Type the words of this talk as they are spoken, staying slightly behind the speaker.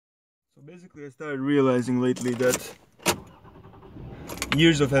So basically I started realizing lately that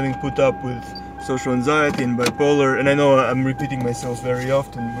years of having put up with social anxiety and bipolar, and I know I'm repeating myself very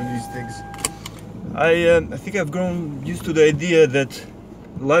often with these things, I think I've grown used to the idea that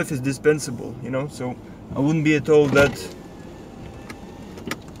life is dispensable, you know, so I wouldn't be at all that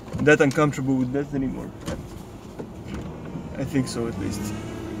uncomfortable with death anymore. I think so, at least.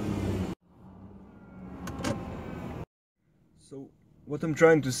 So what I'm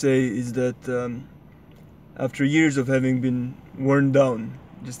trying to say is that after years of having been worn down,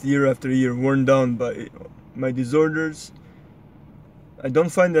 just year after year, worn down by my disorders, I don't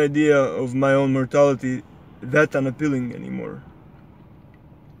find the idea of my own mortality that unappealing anymore.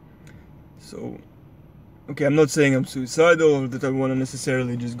 So, okay, I'm not saying I'm suicidal or that I want to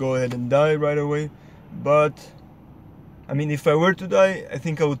necessarily just go ahead and die right away, but I mean, if I were to die, I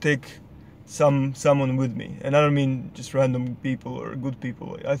think I would take someone with me, and I don't mean just random people or good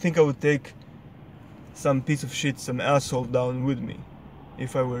people. I think I would take some piece of shit, some asshole down with me,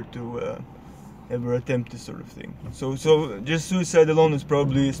 if I were to ever attempt this sort of thing. So just suicide alone is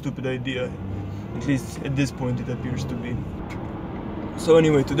probably a stupid idea, at least at this point it appears to be. So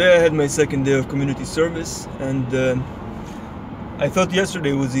anyway, today I had my second day of community service, and I thought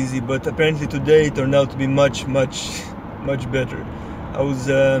yesterday was easy, but apparently today it turned out to be much better. I was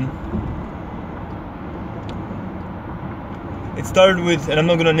it started with, and I'm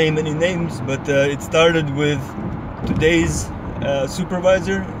not gonna name any names, but it started with today's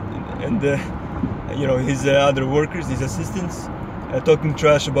supervisor and you know, his other workers, his assistants, talking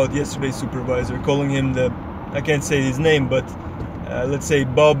trash about yesterday's supervisor, calling him the, I can't say his name, but let's say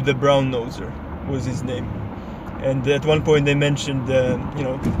Bob the Brown Noser was his name. And at one point they mentioned, you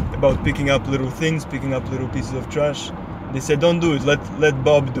know, about picking up little things, picking up little pieces of trash. They said, don't do it, let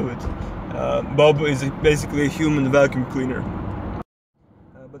Bob do it. Bob is basically a human vacuum cleaner.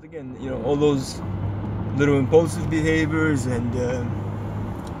 But again, you know, all those little impulsive behaviors and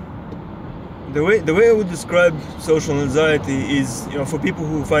the way I would describe social anxiety is, you know, for people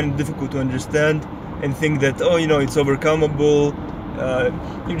who find it difficult to understand and think that, oh, you know, it's overcomable,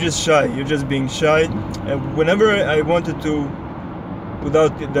 you're just shy, you're just being shy. Whenever I wanted to,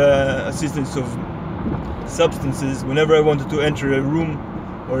 without the assistance of substances, whenever I wanted to enter a room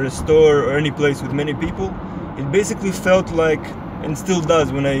or a store or any place with many people, it basically felt like, and still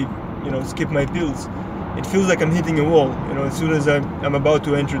does when I, you know, skip my pills, it feels like I'm hitting a wall. You know, as soon as I'm about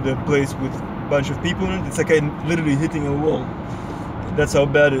to enter the place with a bunch of people in it, it's like I'm literally hitting a wall. That's how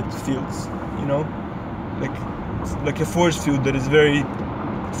bad it feels, you know, like a force field that is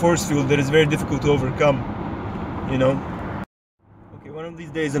very difficult to overcome, you know. Okay, one of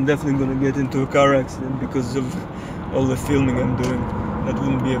these days I'm definitely gonna get into a car accident because of all the filming I'm doing. That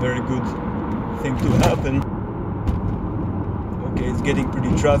wouldn't be a very good thing to happen. Okay, it's getting pretty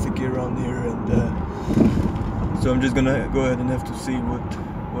trafficy around here, and so I'm just gonna go ahead and have to see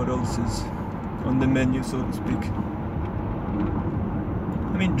what else is on the menu, so to speak.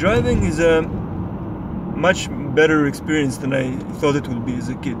 I mean, driving is a much better experience than I thought it would be as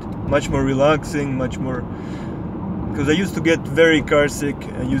a kid. Much more relaxing, much more, because I used to get very car sick.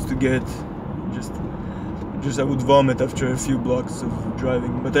 I used to get just I would vomit after a few blocks of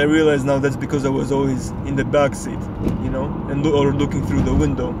driving, but I realize now that's because I was always in the back seat, you know, and or looking through the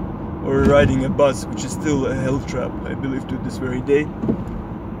window, or riding a bus, which is still a hell trap, I believe, to this very day.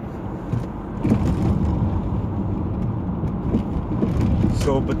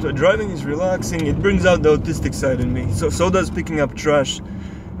 So, but driving is relaxing. It brings out the autistic side in me. So does picking up trash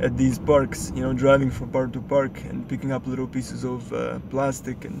at these parks, you know, driving from park to park and picking up little pieces of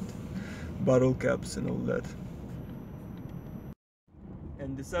plastic and bottle caps and all that.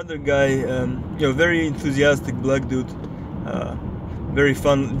 And this other guy, you know, very enthusiastic black dude, very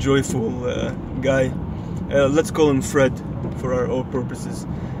fun, joyful guy. Let's call him Fred for our all purposes.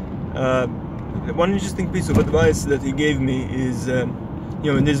 One interesting piece of advice that he gave me is,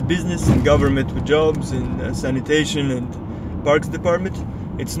 you know, in this business and government with jobs in sanitation and parks department,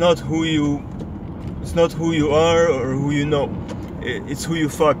 it's not who you are or who you know, it's who you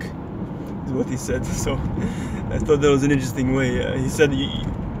fuck, is what he said. So I thought that was an interesting way. He said,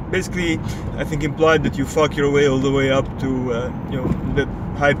 basically, I think implied that you fuck your way all the way up to you know, the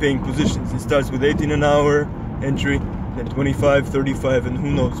high-paying positions. It starts with 18 an hour entry, then 25, 35, and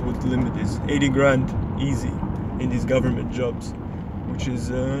who knows what the limit is. 80 grand easy in these government jobs, which is,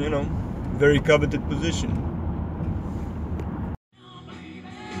 you know, very coveted position.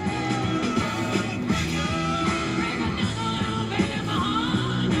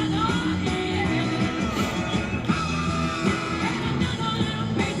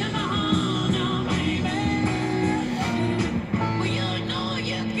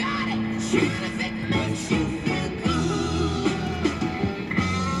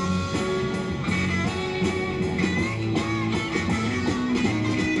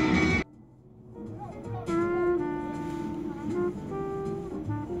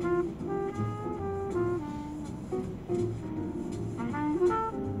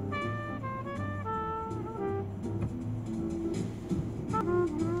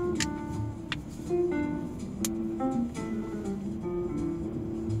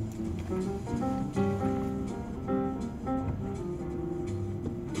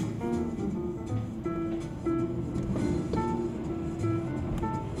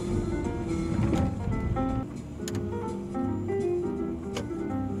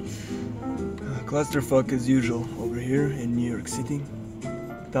 Clusterfuck as usual over here in New York City.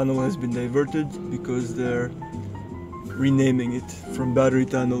 Tunnel has been diverted because they're renaming it from Battery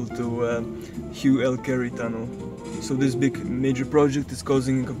Tunnel to Hugh L. Carey Tunnel. So this big major project is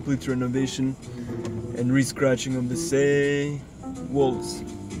causing a complete renovation and re-scratching of the walls.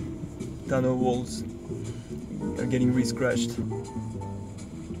 Tunnel walls are getting re-scratched.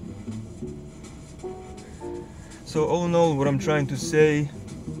 So all in all, what I'm trying to say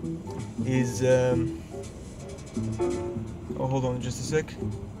is oh, hold on just a sec.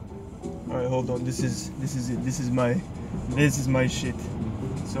 Alright, hold on, this is it, this is my shit.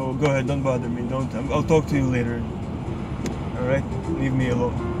 So go ahead, don't bother me, I'll talk to you later. Alright, leave me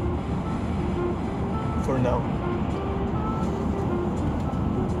alone for now.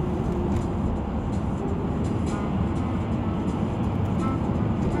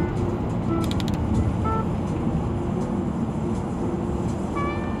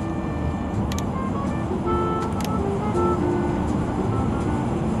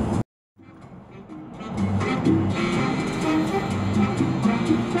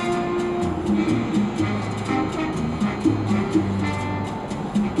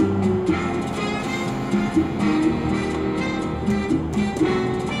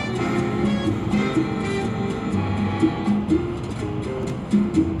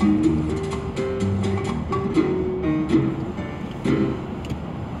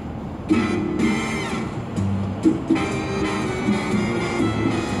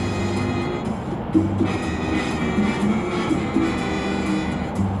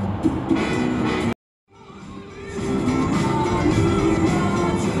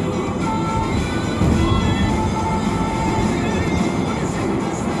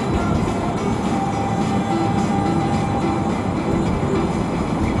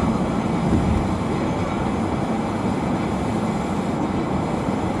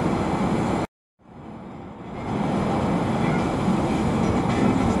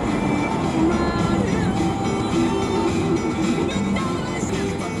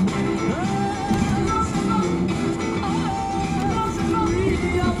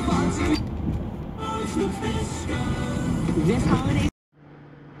 This holiday.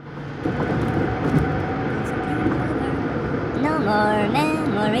 No more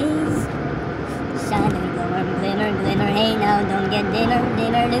memories. Shining, glimmer, glimmer, glimmer. Hey, now don't get dinner,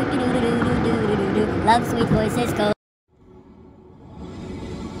 dinner. Do do do do do do do do. Love, sweet voices, go.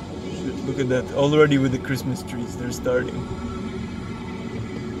 Shit, look at that! Already with the Christmas trees, they're starting.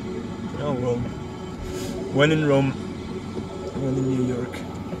 Oh well. When in Rome, when in New York.